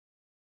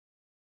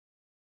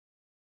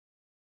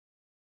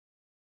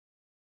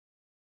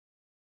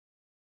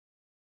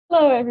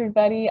Hello,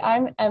 everybody.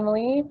 I'm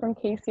Emily from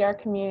KCR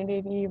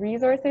Community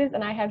Resources,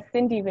 and I have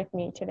Cyndee with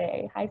me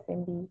today. Hi,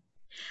 Cyndee.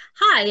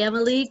 Hi,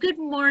 Emily. Good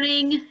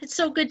morning. It's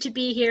so good to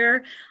be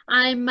here.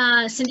 I'm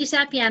Cyndee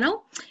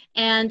Sapiano,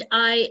 and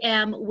I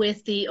am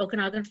with the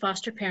Okanagan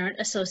Foster Parent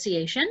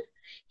Association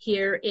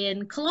here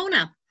in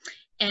Kelowna.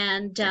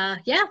 And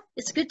yeah,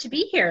 it's good to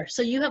be here.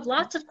 So you have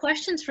lots of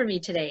questions for me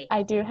today.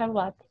 I do have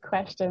lots of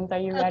questions. Are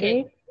you Okay,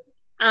 ready?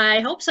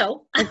 I hope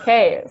so.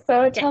 Okay,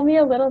 so Okay. tell me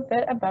a little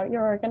bit about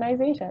your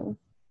organization.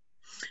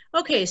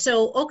 Okay,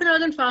 so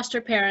Okanagan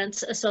Foster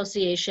Parents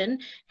Association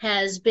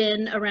has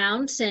been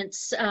around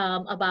since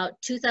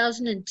about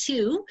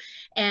 2002,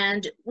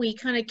 and we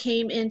kind of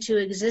came into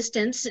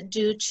existence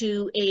due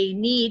to a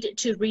need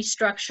to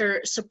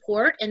restructure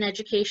support and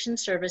education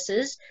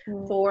services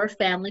Mm. for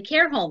family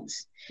care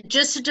homes.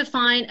 Just to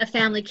define a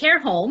family care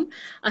home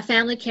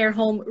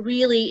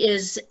really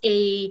is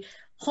a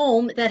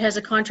home that has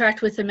a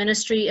contract with the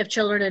Ministry of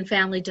Children and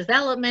Family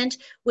Development,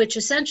 which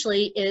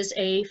essentially is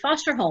a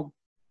foster home.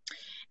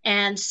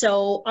 And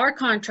so our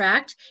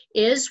contract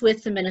is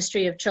with the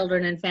Ministry of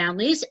Children and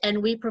Families,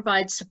 and we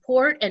provide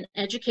support and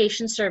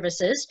education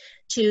services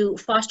to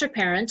foster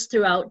parents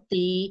throughout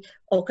the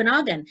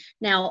Okanagan.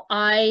 Now,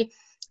 I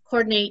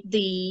coordinate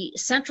the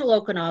Central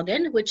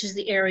Okanagan, which is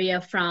the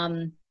area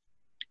from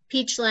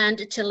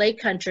Peachland to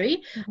Lake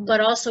Country, but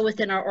also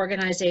within our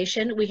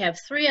organization, we have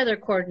 3 other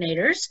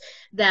coordinators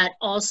that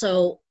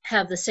also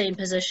have the same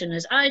position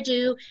as I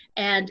do,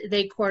 and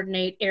they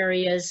coordinate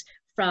areas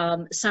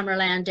from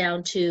Summerland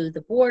down to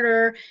the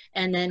border.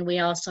 And then we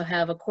also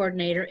have a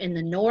coordinator in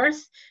the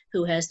north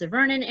who has the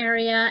Vernon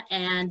area,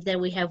 and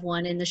then we have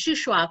one in the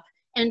Shuswap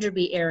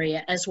Enderby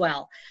area as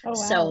well. Oh, wow.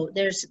 So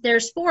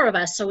there's 4 of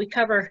us, so we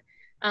cover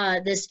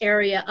this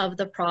area of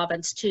the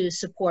province to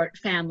support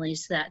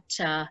families that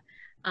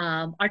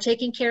are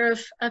taking care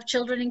of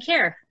children in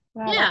care.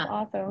 Wow, Yeah. that's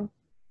awesome.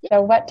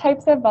 So what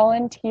types of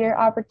volunteer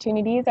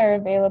opportunities are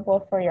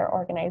available for your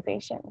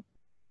organization?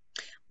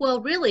 Well,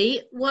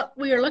 really, what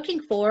we are looking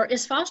for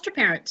is foster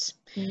parents.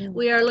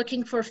 We are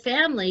looking for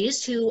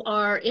families who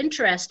are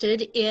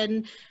interested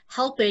in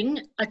helping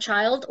a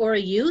child or a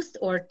youth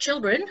or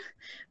children,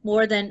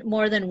 more than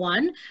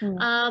one,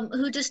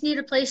 who just need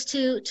a place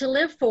to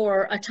live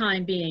for a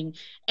time being.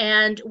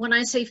 And when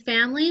I say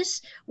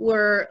families,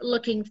 we're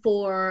looking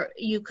for,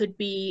 you could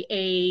be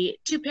a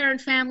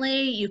 2-parent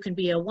family, you can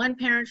be a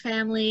 1-parent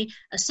family,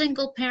 a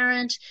single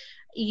parent,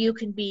 you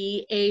can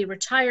be a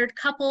retired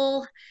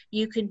couple,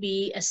 you can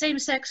be a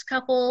same-sex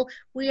couple.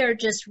 We are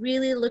just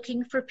really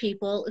looking for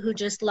people who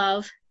just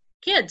love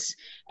kids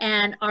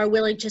and are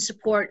willing to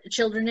support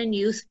children and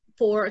youth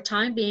for a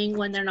time being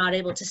when they're not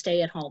able to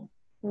stay at home.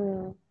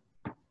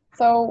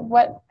 So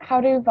how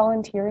do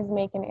volunteers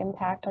make an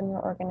impact on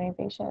your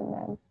organization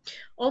then?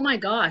 Oh my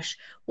gosh.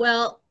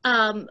 Well,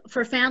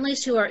 for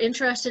families who are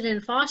interested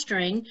in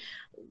fostering,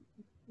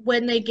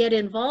 when they get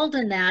involved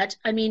in that,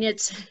 I mean,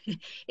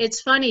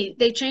 it's funny,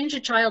 they change a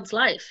child's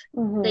life.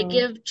 They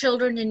give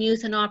children and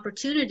youth an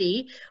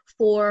opportunity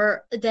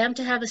for them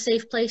to have a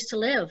safe place to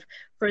live,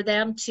 for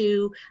them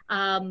to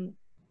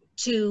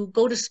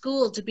go to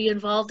school, to be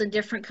involved in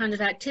different kind of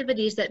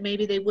activities that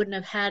maybe they wouldn't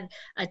have had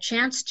a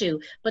chance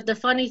to. But the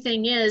funny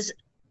thing is,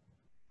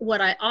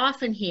 what I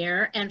often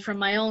hear, and from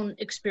my own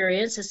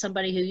experience as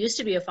somebody who used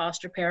to be a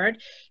foster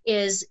parent,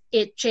 is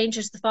it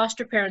changes the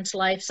foster parent's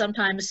life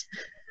sometimes.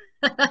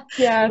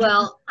 Yeah.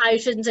 Well, I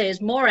shouldn't say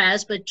as more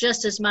as, but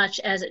just as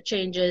much as it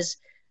changes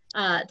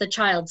the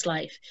child's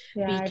life.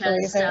 Yeah,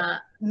 Because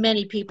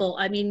many people,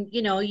 I mean,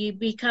 you know, you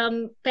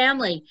become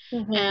family,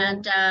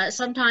 and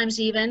sometimes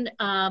even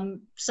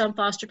some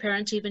foster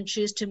parents even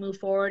choose to move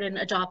forward and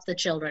adopt the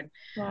children.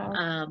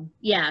 Wow.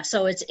 Yeah,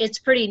 so it's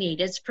pretty neat.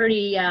 It's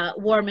pretty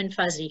warm and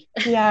fuzzy.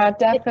 Yeah,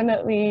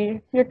 definitely.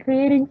 You're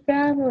creating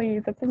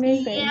families. That's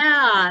amazing.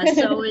 Yeah,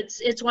 so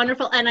it's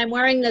wonderful. And I'm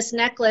wearing this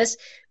necklace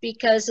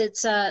because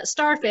it's a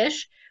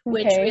starfish,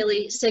 which Okay.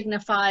 really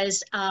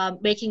signifies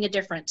making a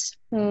difference.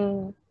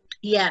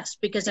 Yes,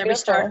 because every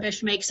Beautiful.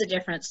 starfish makes a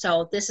difference.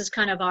 So this is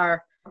kind of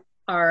our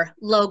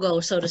logo,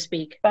 so to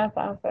speak. That's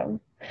awesome.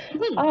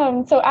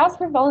 So as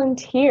for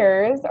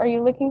volunteers, are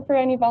you looking for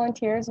any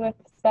volunteers with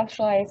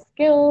specialized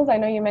skills? I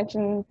know you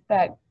mentioned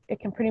that it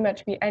can pretty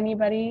much be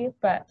anybody,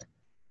 but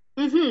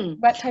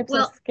what types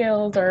of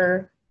skills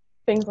or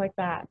things like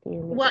that do you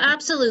need? Well,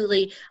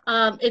 absolutely.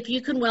 If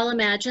you can well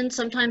imagine,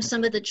 sometimes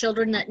some of the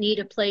children that need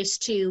a place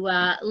to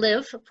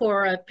live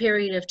for a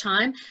period of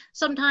time,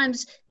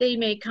 sometimes they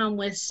may come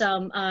with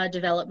some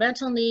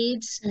developmental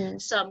needs,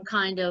 some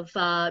kind of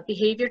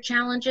behavior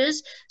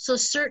challenges. So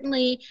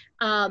certainly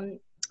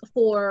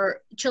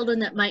for children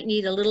that might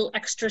need a little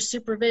extra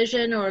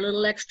supervision or a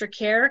little extra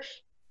care,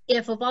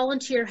 if a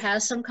volunteer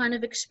has some kind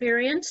of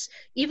experience,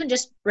 even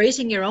just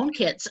raising your own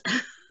kids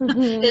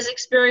is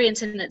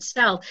experience in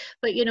itself.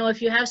 But, you know,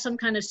 if you have some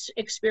kind of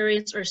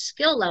experience or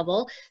skill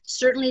level,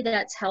 certainly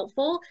that's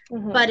helpful,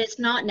 but it's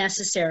not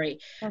necessary.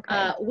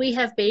 Okay. We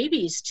have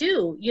babies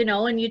too, you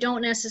know, and you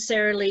don't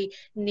necessarily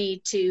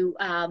need to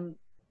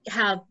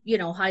have, you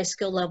know, high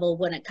skill level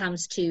when it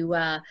comes to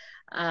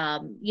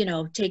you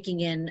know,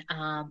 taking in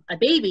a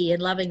baby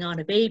and loving on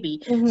a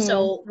baby. Mm-hmm.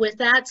 So with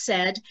that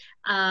said,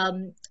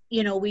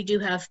 you know, we do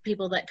have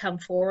people that come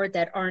forward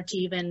that aren't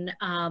even,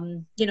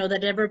 you know,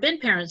 that have never been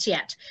parents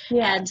yet.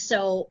 Yeah. And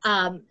so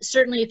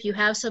certainly if you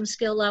have some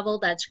skill level,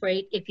 that's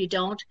great. If you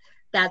don't,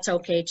 that's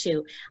okay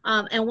too.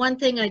 And one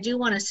thing I do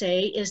want to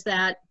say is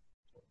that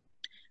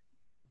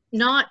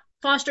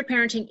foster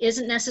parenting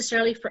isn't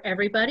necessarily for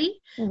everybody.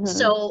 Mm-hmm.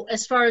 So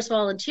as far as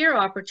volunteer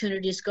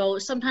opportunities go,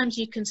 sometimes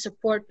you can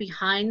support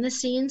behind the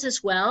scenes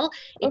as well.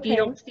 If you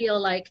don't feel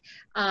like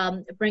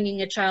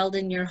bringing a child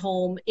in your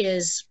home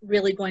is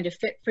really going to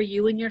fit for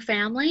you and your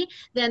family,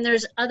 then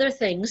there's other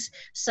things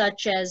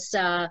such as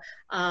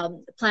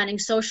planning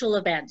social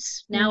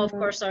events. Now, of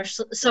course, our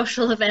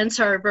social events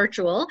are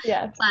virtual,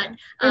 yes, but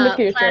in the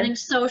future. planning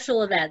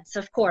social events,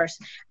 of course.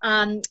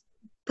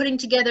 Putting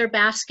together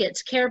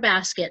baskets, care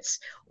baskets,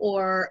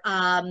 or,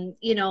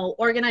 you know,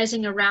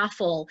 organizing a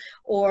raffle,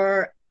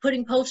 or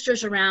putting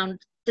posters around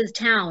the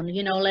town,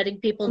 you know, letting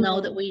people know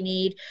that we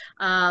need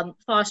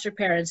foster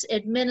parents,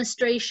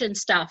 administration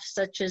stuff,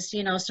 such as,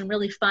 you know, some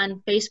really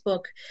fun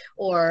Facebook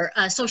or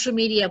social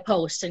media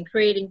posts, and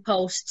creating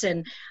posts,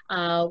 and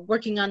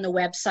working on the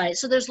website.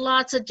 So there's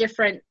lots of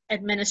different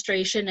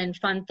administration and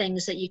fun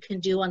things that you can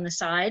do on the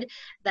side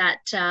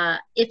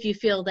that if you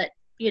feel that,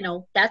 you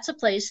know, that's a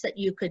place that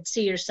you could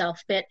see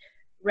yourself fit,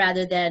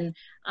 rather than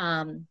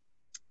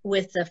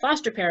with the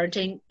foster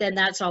parenting, then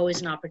that's always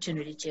an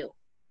opportunity too.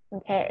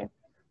 Okay.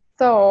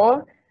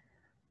 So,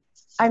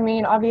 I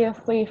mean,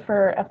 obviously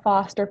for a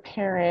foster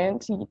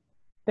parent,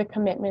 the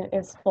commitment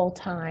is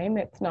full-time.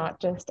 It's not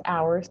just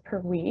hours per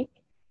week.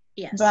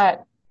 Yes.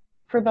 But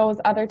for those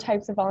other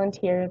types of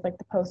volunteers, like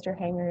the poster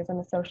hangers and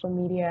the social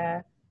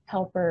media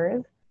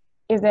helpers,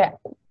 is it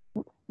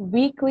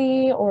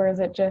weekly, or is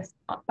it just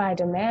by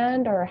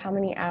demand, or how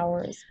many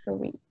hours per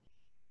week?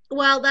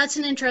 Well, that's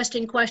an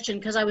interesting question,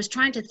 because I was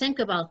trying to think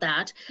about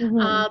that.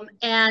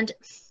 And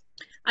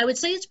I would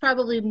say it's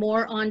probably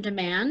more on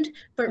demand,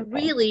 but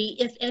really,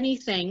 if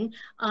anything,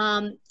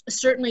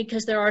 certainly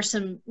because there are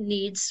some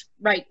needs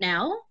right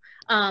now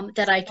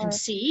that I can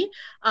see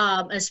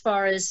as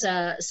far as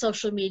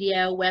social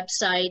media,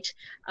 website,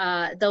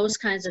 those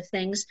kinds of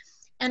things.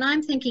 And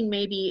I'm thinking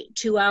maybe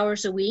 2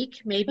 hours a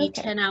week, maybe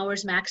 10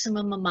 hours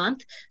maximum a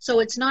month. So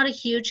it's not a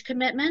huge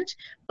commitment,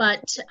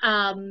 but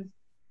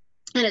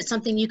and it's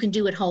something you can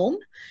do at home,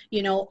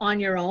 you know, on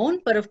your own,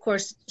 but of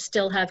course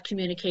still have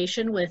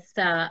communication with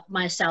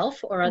myself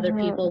or other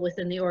people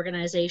within the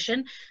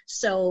organization.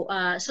 So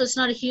so it's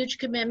not a huge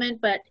commitment,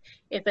 but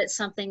if it's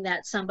something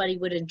that somebody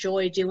would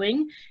enjoy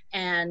doing,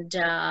 and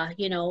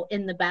you know,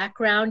 in the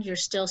background you're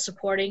still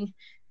supporting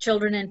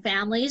children and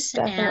families.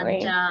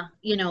 Definitely. And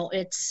you know,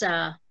 it's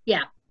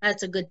yeah,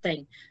 that's a good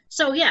thing.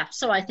 So yeah,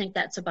 so I think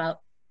that's about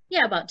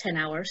 10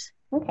 hours.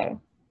 Okay.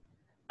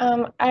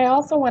 I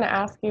also want to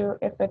ask you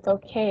if it's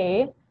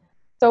okay.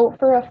 So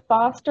for a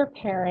foster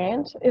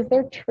parent, is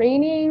there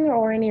training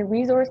or any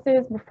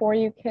resources before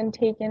you can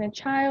take in a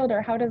child,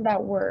 or how does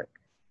that work?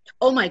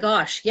 Oh my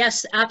gosh,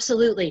 yes,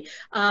 absolutely.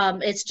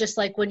 It's just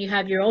like when you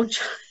have your own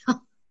child.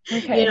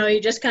 You know,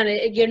 you just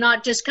you're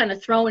not just kind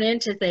of thrown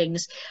into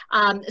things.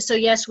 So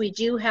yes, we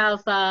do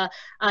have,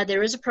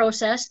 there is a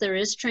process, there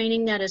is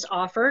training that is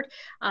offered.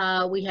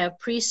 We have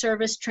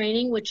pre-service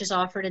training, which is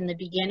offered in the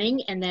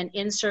beginning, and then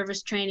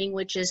in-service training,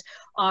 which is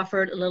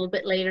offered a little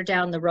bit later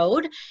down the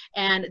road.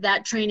 And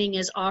that training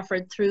is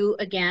offered through,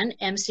 again,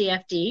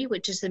 MCFD,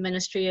 which is the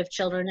Ministry of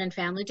Children and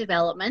Family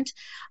Development.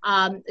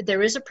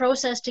 There is a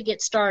process to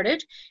get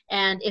started.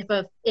 And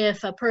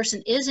if a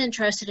person is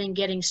interested in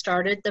getting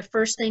started, the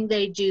first thing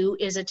they do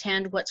is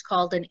attend what's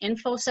called an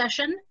info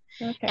session.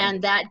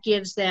 And that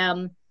gives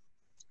them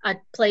a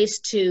place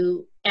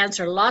to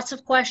answer lots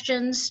of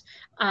questions,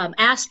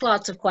 ask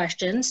lots of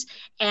questions,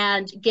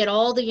 and get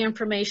all the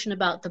information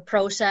about the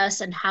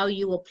process and how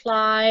you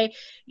apply.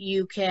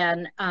 You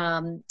can,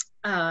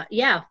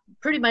 yeah,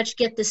 pretty much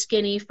get the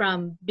skinny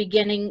from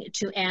beginning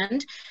to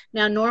end.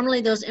 Now,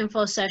 normally those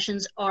info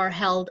sessions are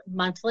held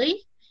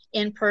monthly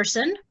in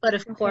person, but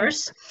of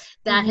course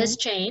that has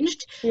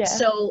changed.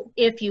 So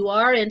if you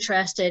are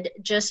interested,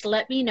 just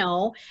let me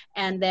know,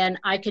 and then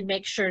I can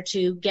make sure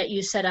to get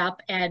you set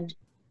up. And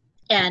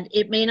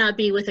it may not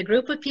be with a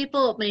group of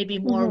people, it may be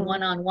more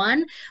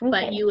one-on-one,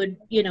 but you would,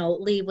 you know,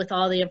 leave with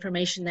all the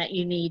information that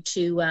you need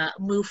to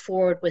move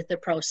forward with the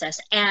process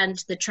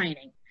and the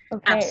training.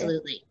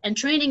 Absolutely. And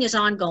training is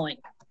ongoing.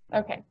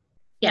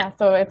 Yeah,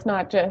 so it's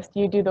not just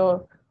you do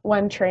the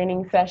one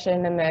training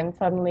session and then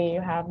suddenly you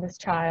have this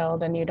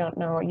child and you don't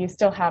know, you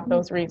still have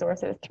those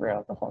resources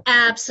throughout the whole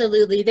time.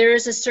 Absolutely. There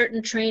is a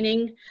certain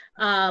training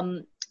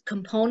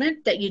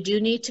component that you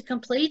do need to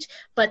complete,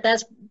 but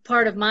that's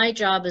part of my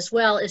job as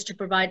well, is to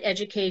provide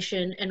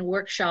education and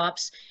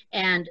workshops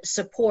and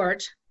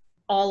support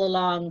all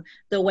along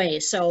the way.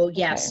 So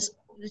yes,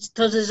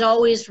 so there's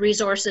always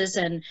resources,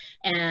 and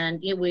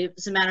you know,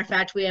 as a matter of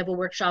fact, we have a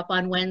workshop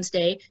on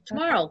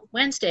tomorrow,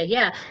 Wednesday,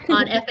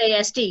 on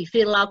FASD,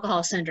 fetal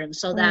alcohol syndrome.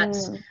 So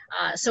that's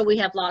so we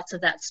have lots of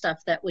that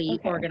stuff that we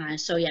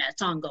organize. So yeah,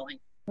 it's ongoing.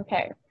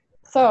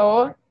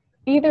 So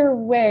either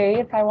way,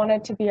 if I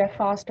wanted to be a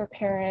foster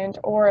parent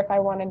or if I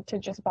wanted to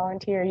just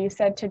volunteer, you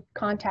said to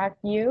contact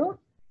you?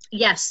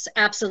 Yes,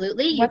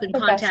 absolutely. What's You can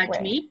the best contact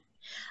way? me.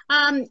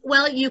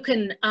 Well, you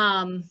can,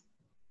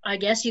 I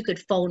guess you could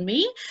phone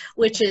me,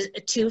 which is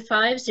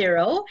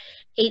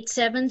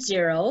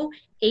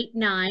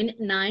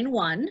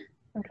 250-870-8991.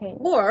 Okay.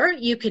 Or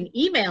you can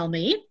email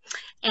me,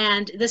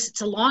 and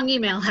it's a long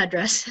email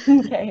address.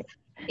 Okay.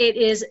 It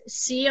is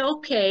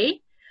COK,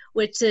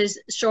 which is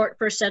short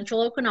for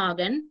Central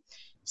Okanagan,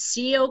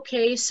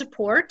 COK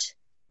support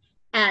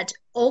at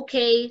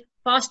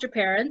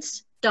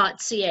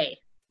okfosterparents.ca.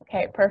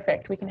 Okay,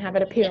 perfect. We can have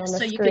it appear on the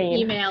So you can screen.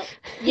 email,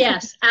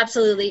 yes,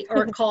 absolutely,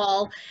 or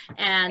call,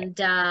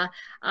 and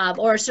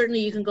or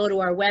certainly you can go to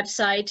our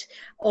website,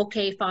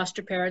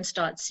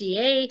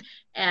 okfosterparents.ca,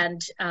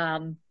 and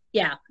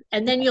yeah,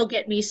 and then you'll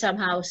get me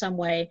somehow, some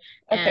way,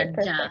 Okay, and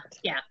perfect.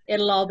 yeah,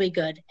 it'll all be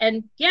good.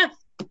 And yeah,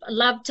 I'd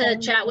love to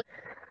chat with.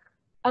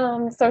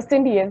 So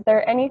Cyndee, is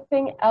there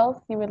anything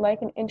else you would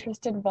like an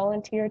interested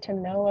volunteer to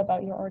know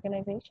about your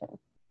organization?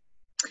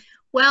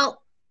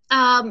 Well,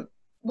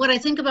 what I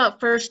think about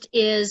first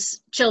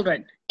is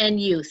children and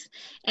youth.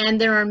 And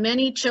there are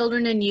many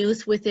children and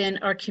youth within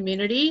our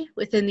community,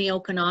 within the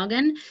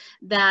Okanagan,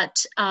 that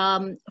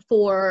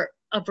for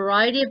a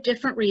variety of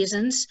different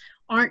reasons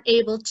aren't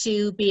able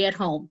to be at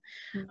home.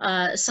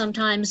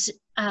 Sometimes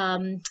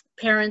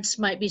parents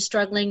might be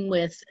struggling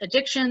with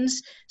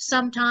addictions.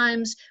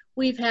 Sometimes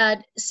we've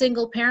had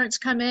single parents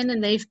come in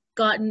and they've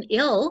gotten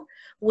ill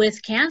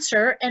with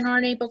cancer and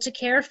aren't able to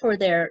care for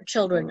their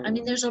children. I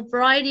mean, there's a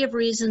variety of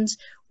reasons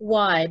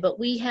why, but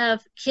we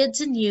have kids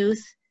and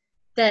youth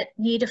that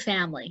need a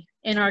family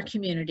in our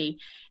community.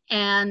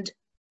 And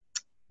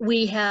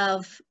we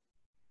have,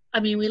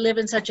 I mean, we live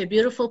in such a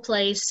beautiful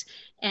place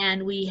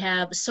and we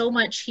have so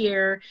much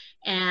here.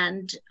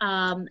 And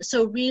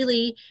so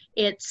really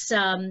it's,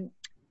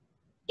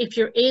 if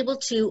you're able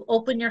to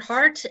open your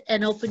heart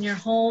and open your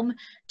home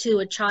to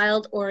a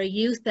child or a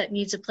youth that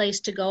needs a place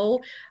to go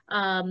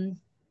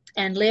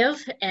and live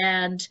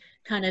and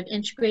kind of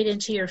integrate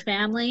into your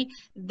family,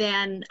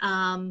 then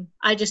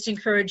I just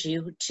encourage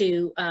you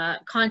to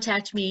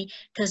contact me,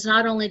 because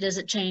not only does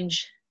it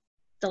change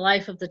the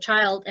life of the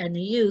child and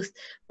the youth,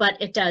 but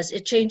it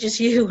changes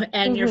you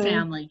and your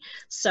family.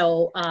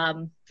 So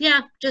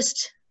yeah,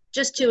 just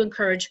to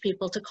encourage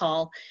people to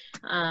call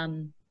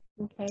and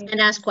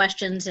ask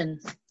questions, and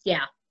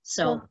yeah,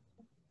 so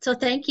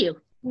thank you.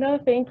 No,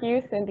 thank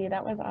you, Cyndee.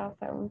 That was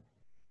awesome.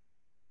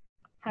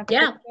 Have a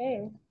good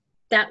day.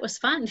 That was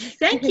fun.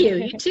 Thank you.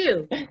 You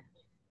too.